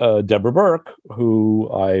Deborah Burke, who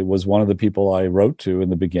I was one of the people I wrote to in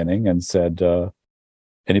the beginning and said,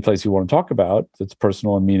 any place you want to talk about that's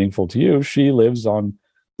personal and meaningful to you. She lives on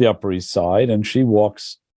the Upper East Side, and she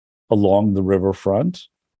walks along the riverfront,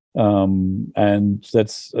 and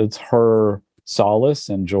it's her solace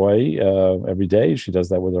and joy every day. She does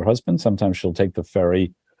that with her husband. Sometimes she'll take the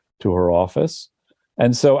ferry to her office,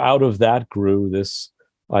 and so out of that grew this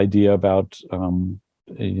idea about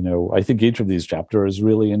I think each of these chapters is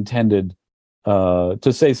really intended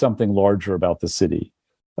to say something larger about the city,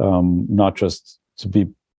 not just to be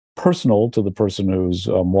personal to the person who's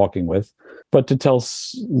walking with, but to tell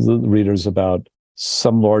the readers about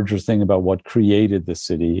some larger thing about what created the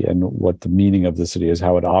city and what the meaning of the city is,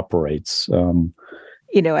 how it operates.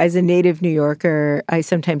 As a native New Yorker, I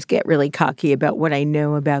sometimes get really cocky about what I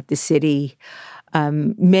know about the city.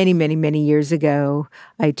 Many, many, many years ago,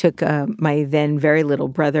 I took my then very little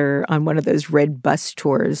brother on one of those red bus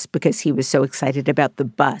tours because he was so excited about the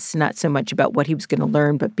bus, not so much about what he was going to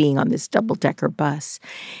learn, but being on this double-decker bus.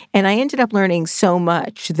 And I ended up learning so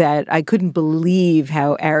much that I couldn't believe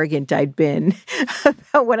how arrogant I'd been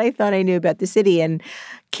about what I thought I knew about the city, and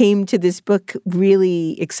came to this book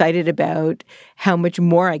really excited about how much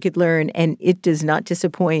more I could learn, and it does not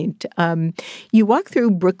disappoint. You walk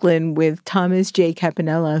through Brooklyn with Thomas J.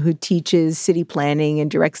 Campanella, who teaches city planning and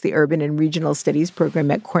directs the Urban and Regional Studies program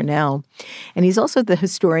at Cornell. And he's also the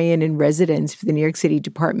historian in residence for the New York City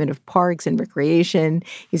Department of Parks and Recreation.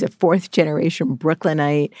 He's a fourth-generation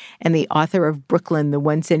Brooklynite and the author of Brooklyn, the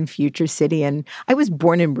Once and Future City. And I was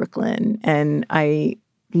born in Brooklyn, and I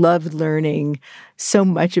loved learning so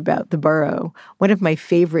much about the borough. One of my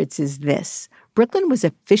favorites is this. Brooklyn was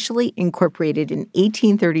officially incorporated in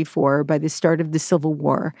 1834 by the start of the Civil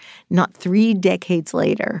War. Not 3 decades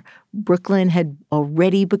later, Brooklyn had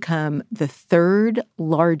already become the third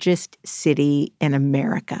largest city in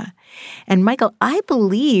America. And Michael, I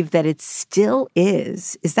believe that it still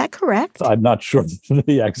is. Is that correct? I'm not sure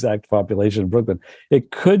the exact population of Brooklyn.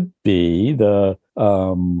 It could be the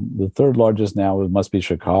third largest now. It must be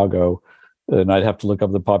Chicago, and I'd have to look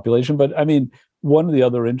up the population. But I mean, one of the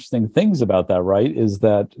other interesting things about that, right, is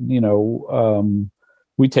that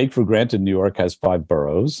we take for granted New York has 5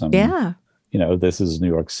 boroughs. Yeah. This is New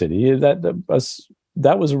York City. That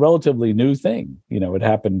was a relatively new thing. It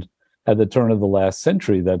happened at the turn of the last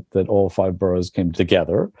century that all 5 boroughs came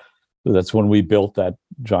together. That's when we built that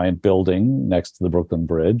giant building next to the Brooklyn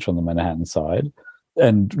Bridge on the Manhattan side,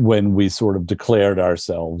 and when we sort of declared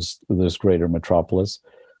ourselves this greater metropolis.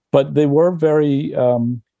 But they were very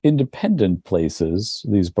independent places,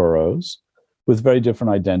 these boroughs, with very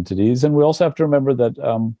different identities. And we also have to remember that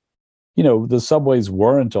the subways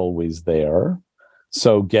weren't always there.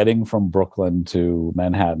 So getting from Brooklyn to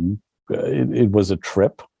Manhattan, it was a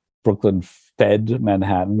trip. Brooklyn fed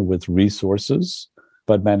Manhattan with resources,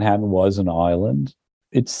 but Manhattan was an island.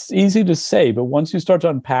 It's easy to say, but once you start to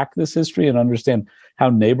unpack this history and understand how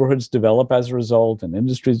neighborhoods develop as a result and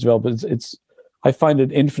industries develop, I find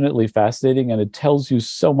it infinitely fascinating, and it tells you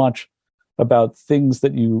so much about things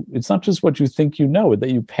that it's not just what you think that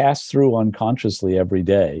you pass through unconsciously every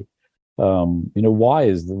day. Why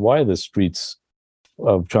are the streets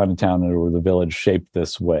of Chinatown or the Village shaped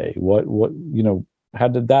this way? How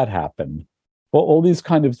did that happen? Well, all these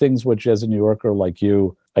kind of things, which as a New Yorker like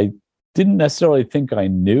you, I didn't necessarily think I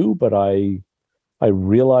knew, but I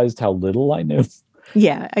realized how little I knew.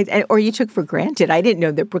 Yeah, or you took for granted. I didn't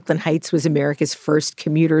know that Brooklyn Heights was America's first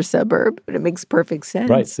commuter suburb, but it makes perfect sense.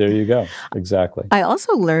 Right, there you go. Exactly. I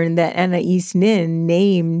also learned that Anais Nin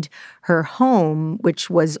named her home, which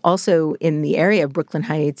was also in the area of Brooklyn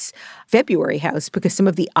Heights, February House, because some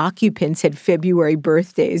of the occupants had February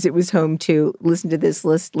birthdays. It was home to, listen to this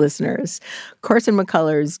list, listeners, Carson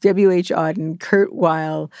McCullers, W.H. Auden, Kurt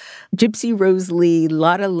Weil, Gypsy Rose Lee,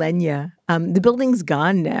 Lotta Lenya. The building's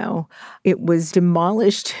gone now. It was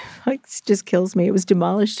demolished. It just kills me. It was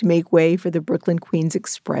demolished to make way for the Brooklyn-Queens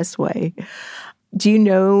Expressway. Do you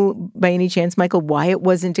know, by any chance, Michael, why it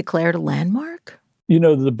wasn't declared a landmark?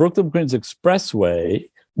 The Brooklyn-Queens Expressway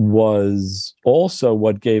was also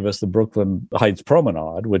what gave us the Brooklyn Heights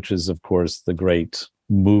Promenade, which is, of course, the great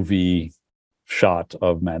movie shot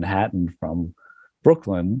of Manhattan from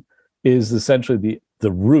Brooklyn, is essentially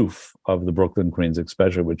the roof of the Brooklyn-Queens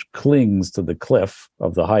Expressway, which clings to the cliff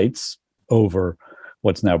of the Heights over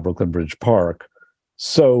what's now Brooklyn Bridge Park.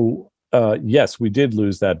 So yes, we did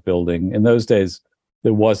lose that building. In those days,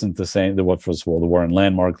 there wasn't the same, first of all, there weren't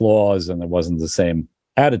landmark laws, and there wasn't the same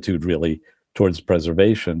attitude really towards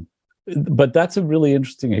preservation. But that's a really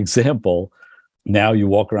interesting example. Now you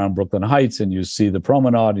walk around Brooklyn Heights and you see the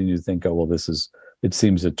promenade and you think, oh, well, it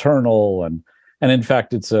seems eternal. And in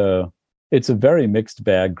fact, it's a very mixed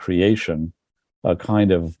bag creation, a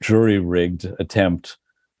kind of jury-rigged attempt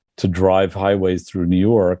to drive highways through New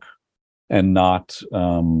York and not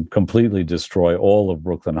completely destroy all of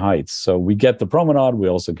Brooklyn Heights. So we get the promenade, we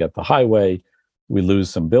also get the highway, we lose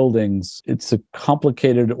some buildings. It's a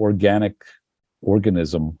complicated organic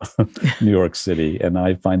organism, New York City, and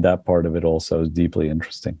I find that part of it also deeply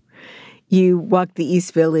interesting. You walk the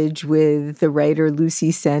East Village with the writer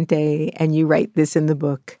Lucy Sante, and you write this in the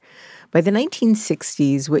book. By the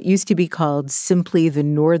 1960s, what used to be called simply the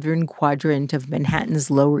northern quadrant of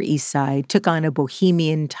Manhattan's Lower East Side took on a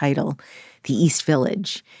bohemian title, the East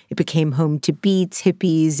Village. It became home to beats,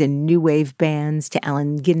 hippies, and new wave bands, to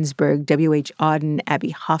Allen Ginsberg, W.H. Auden, Abbie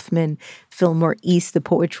Hoffman, Fillmore East, the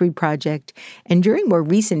Poetry Project, and during more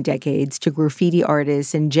recent decades, to graffiti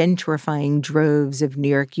artists and gentrifying droves of New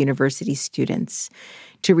York University students.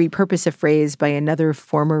 To repurpose a phrase by another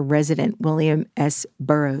former resident, William S.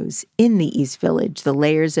 Burroughs, in the East Village, the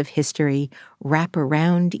layers of history wrap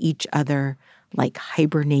around each other like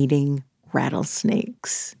hibernating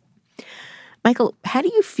rattlesnakes. Michael, how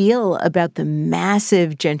do you feel about the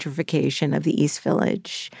massive gentrification of the East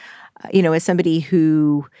Village? As somebody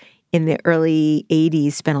who in the early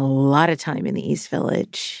 80s spent a lot of time in the East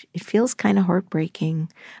Village, it feels kind of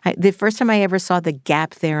heartbreaking. The first time I ever saw the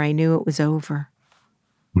Gap there, I knew it was over.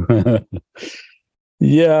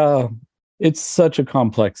 Yeah, it's such a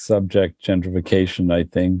complex subject, gentrification, I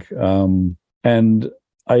think. And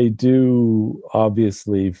I do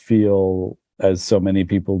obviously feel, as so many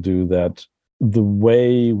people do, that the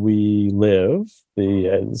way we live,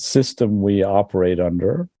 the system we operate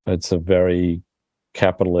under, it's a very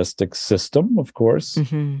capitalistic system, of course,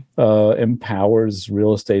 empowers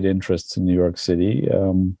real estate interests in New York City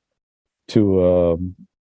to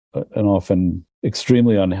an often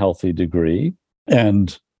extremely unhealthy degree.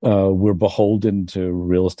 And we're beholden to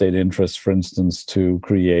real estate interests, for instance, to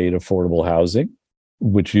create affordable housing,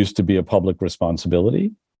 which used to be a public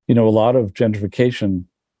responsibility. A lot of gentrification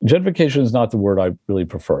is not the word I really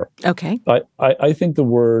prefer. Okay. I think the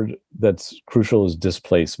word that's crucial is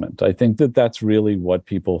displacement. I think that that's really what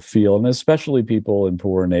people feel, and especially people in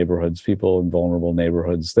poor neighborhoods, people in vulnerable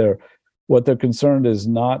neighborhoods. What they're concerned is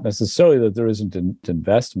not necessarily that there isn't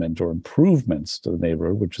investment or improvements to the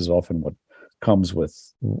neighborhood, which is often what comes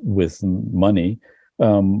with money,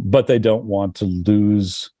 but they don't want to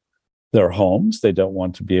lose their homes. They don't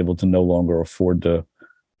want to be able to no longer afford to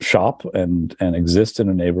shop and exist in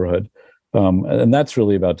a neighborhood. And that's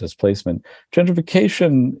really about displacement.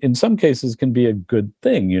 Gentrification, in some cases, can be a good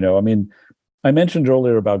thing. I mentioned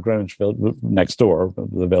earlier about Greenwich Village, next door,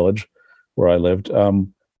 the village where I lived.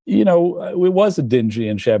 It was a dingy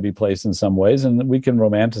and shabby place in some ways, and we can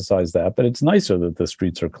romanticize that, but it's nicer that the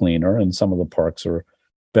streets are cleaner and some of the parks are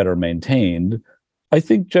better maintained. I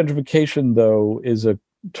think gentrification, though, is a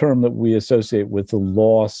term that we associate with the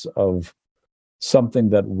loss of something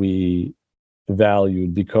that we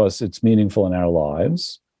valued because it's meaningful in our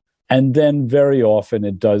lives. And then very often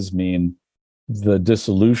it does mean the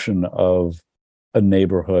dissolution of a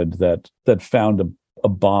neighborhood that found a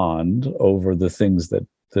bond over the things that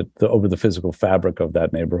over the physical fabric of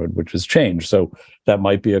that neighborhood, which has changed. So that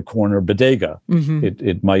might be a corner bodega.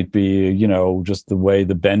 It might be, just the way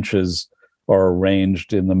the benches are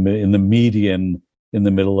arranged in the median in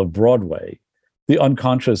the middle of Broadway. The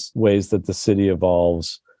unconscious ways that the city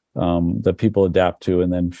evolves, that people adapt to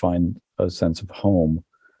and then find a sense of home.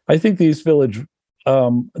 I think the East Village,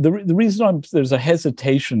 the reason there's a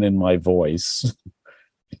hesitation in my voice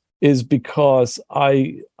is because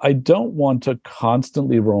I don't want to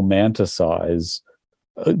constantly romanticize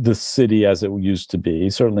the city as it used to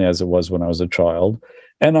be, certainly as it was when I was a child.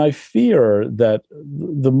 And I fear that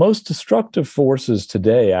the most destructive forces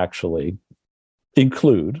today actually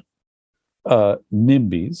include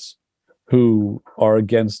NIMBYs, who are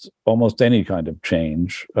against almost any kind of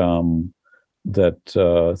change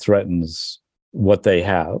that threatens what they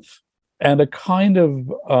have, and a kind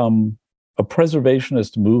of a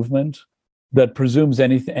preservationist movement that presumes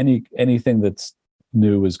anything that's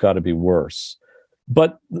new has got to be worse.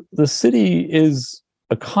 But the city is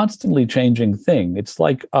a constantly changing thing. It's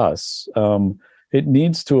like us. It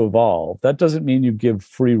needs to evolve. That doesn't mean you give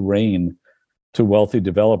free rein to wealthy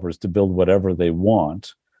developers to build whatever they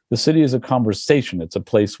want. The city is a conversation. It's a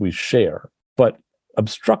place we share. But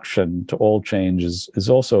obstruction to all change is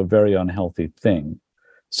also a very unhealthy thing.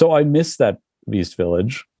 So I miss that East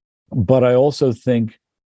Village, but I also think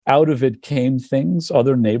out of it came things,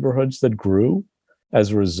 other neighborhoods that grew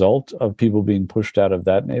as a result of people being pushed out of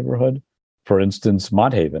that neighborhood. For instance,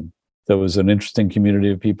 Mott Haven. There was an interesting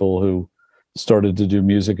community of people who started to do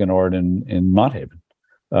music and art in Mott Haven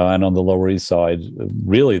and on the Lower East Side,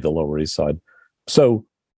 really the Lower East Side. So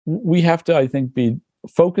we have to, I think, be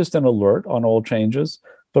focused and alert on all changes,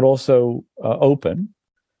 but also open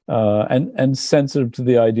and sensitive to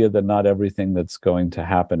the idea that not everything that's going to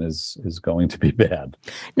happen is going to be bad.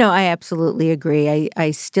 No, I absolutely agree.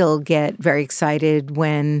 I still get very excited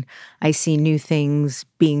when I see new things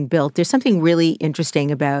being built. There's something really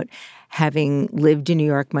interesting about having lived in New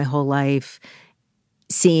York my whole life,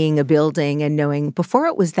 seeing a building and knowing before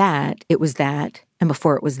it was that, it was that, and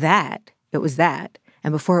before it was that, it was that,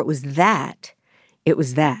 and before it was that, it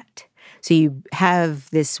was that. So you have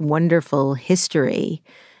this wonderful history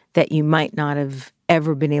that you might not have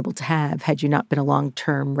ever been able to have had you not been a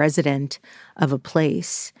long-term resident of a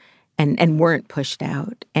place and weren't pushed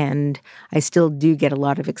out. And I still do get a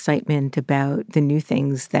lot of excitement about the new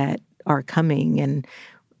things that are coming and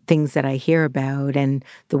things that I hear about and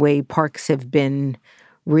the way parks have been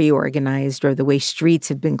reorganized or the way streets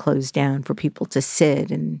have been closed down for people to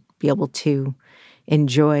sit and be able to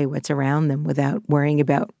enjoy what's around them without worrying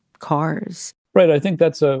about cars. Right. I think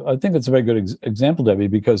that's a very good example, Debbie,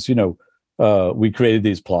 because, we created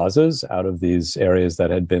these plazas out of these areas that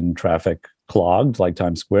had been traffic clogged, like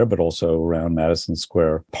Times Square, but also around Madison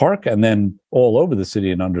Square Park, and then all over the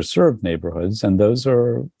city in underserved neighborhoods. And those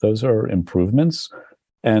are improvements.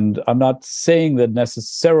 And I'm not saying that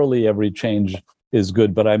necessarily every change is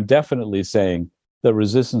good, but I'm definitely saying that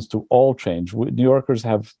resistance to all change. New Yorkers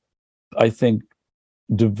have, I think,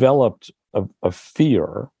 developed a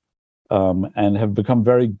fear and have become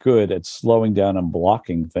very good at slowing down and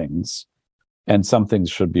blocking things. And some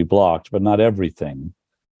things should be blocked, but not everything.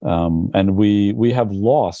 And we have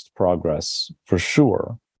lost progress for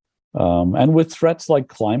sure. And with threats like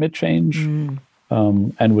climate change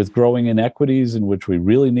and with growing inequities in which we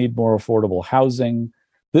really need more affordable housing,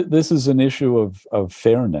 this is an issue of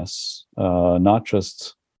fairness, not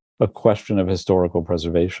just a question of historical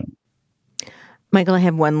preservation. Michael, I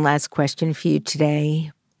have one last question for you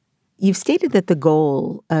today. You've stated that the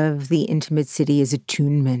goal of the intimate city is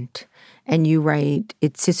attunement. And you write,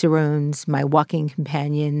 it's Cicerone's, my walking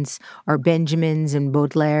companions are Benjamin's and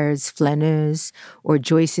Baudelaire's flaneurs, or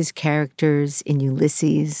Joyce's characters in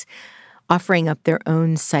Ulysses, offering up their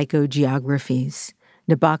own psychogeographies.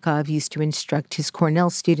 Nabokov used to instruct his Cornell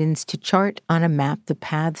students to chart on a map the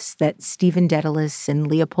paths that Stephen Dedalus and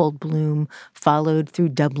Leopold Bloom followed through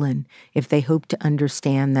Dublin if they hoped to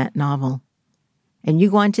understand that novel. And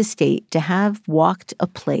you go on to state, to have walked a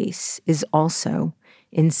place is also,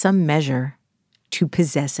 in some measure, to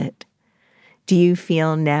possess it. Do you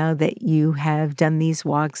feel now that you have done these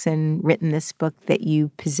walks and written this book that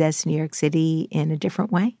you possess New York City in a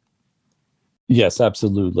different way? Yes,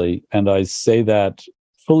 absolutely. And I say that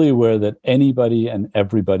fully aware that anybody and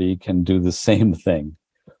everybody can do the same thing.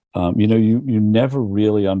 You never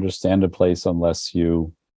really understand a place unless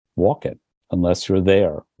you walk it, unless you're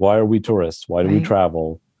there. Why are we tourists? Why do we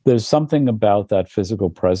travel? There's something about that physical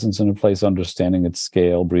presence in a place, understanding its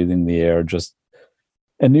scale, breathing the air.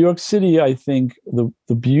 And New York City, I think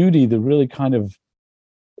the beauty, the really kind of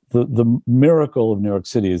the miracle of New York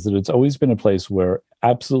City is that it's always been a place where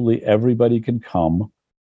absolutely everybody can come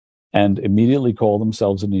and immediately call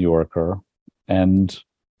themselves a New Yorker. And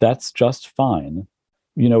that's just fine.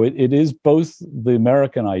 It is both the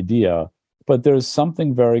American idea, but there's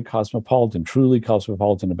something very cosmopolitan, truly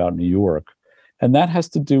cosmopolitan about New York. And that has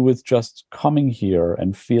to do with just coming here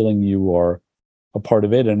and feeling you are a part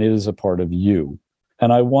of it, and it is a part of you.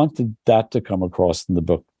 And I wanted that to come across in the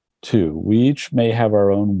book, too. We each may have our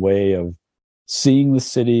own way of seeing the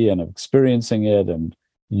city and of experiencing it and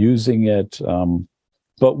using it.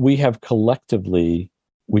 But we collectively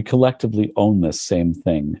own this same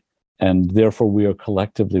thing. And therefore, we are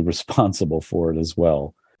collectively responsible for it as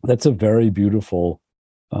well. That's a very beautiful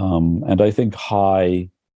and I think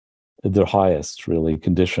the highest really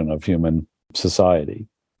condition of human society.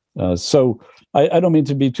 So I don't mean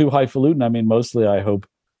to be too highfalutin. I mean, mostly I hope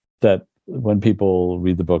that when people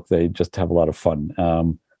read the book, they just have a lot of fun.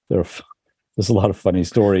 there's a lot of funny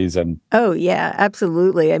stories. And oh, yeah,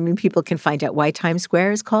 absolutely. I mean, people can find out why Times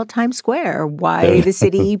Square is called Times Square, or why the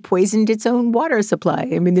city poisoned its own water supply.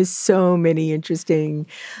 I mean, there's so many interesting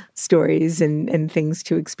stories and things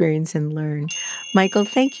to experience and learn. Michael,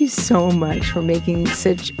 thank you so much for making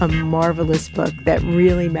such a marvelous book that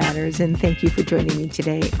really matters. And thank you for joining me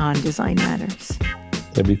today on Design Matters.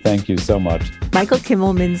 Debbie, thank you so much. Michael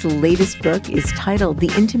Kimmelman's latest book is titled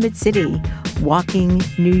The Intimate City, Walking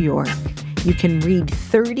New York. You can read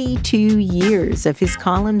 32 years of his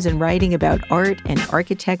columns and writing about art and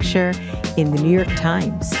architecture in the New York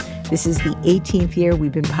Times. This is the 18th year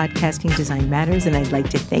we've been podcasting Design Matters, and I'd like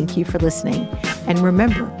to thank you for listening. And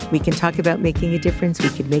remember, we can talk about making a difference, we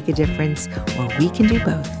can make a difference, or we can do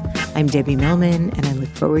both. I'm Debbie Millman, and I look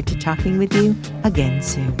forward to talking with you again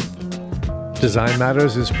soon. Design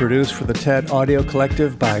Matters is produced for the TED Audio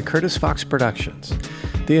Collective by Curtis Fox Productions.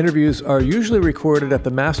 The interviews are usually recorded at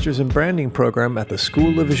the Masters in Branding program at the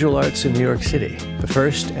School of Visual Arts in New York City, the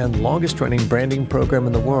first and longest-running branding program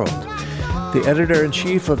in the world. The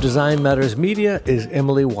editor-in-chief of Design Matters Media is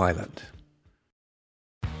Emily Weiland.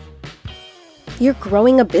 You're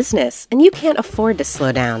growing a business, and you can't afford to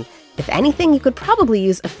slow down. If anything, you could probably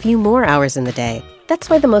use a few more hours in the day. That's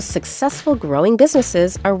why the most successful growing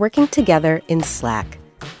businesses are working together in Slack.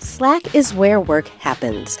 Slack is where work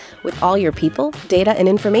happens, with all your people, data, and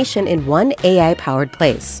information in one AI-powered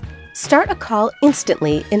place. Start a call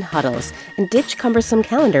instantly in huddles and ditch cumbersome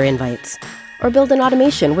calendar invites. Or build an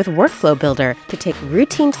automation with Workflow Builder to take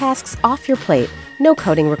routine tasks off your plate, no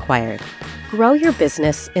coding required. Grow your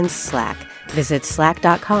business in Slack. Visit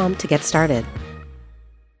slack.com to get started.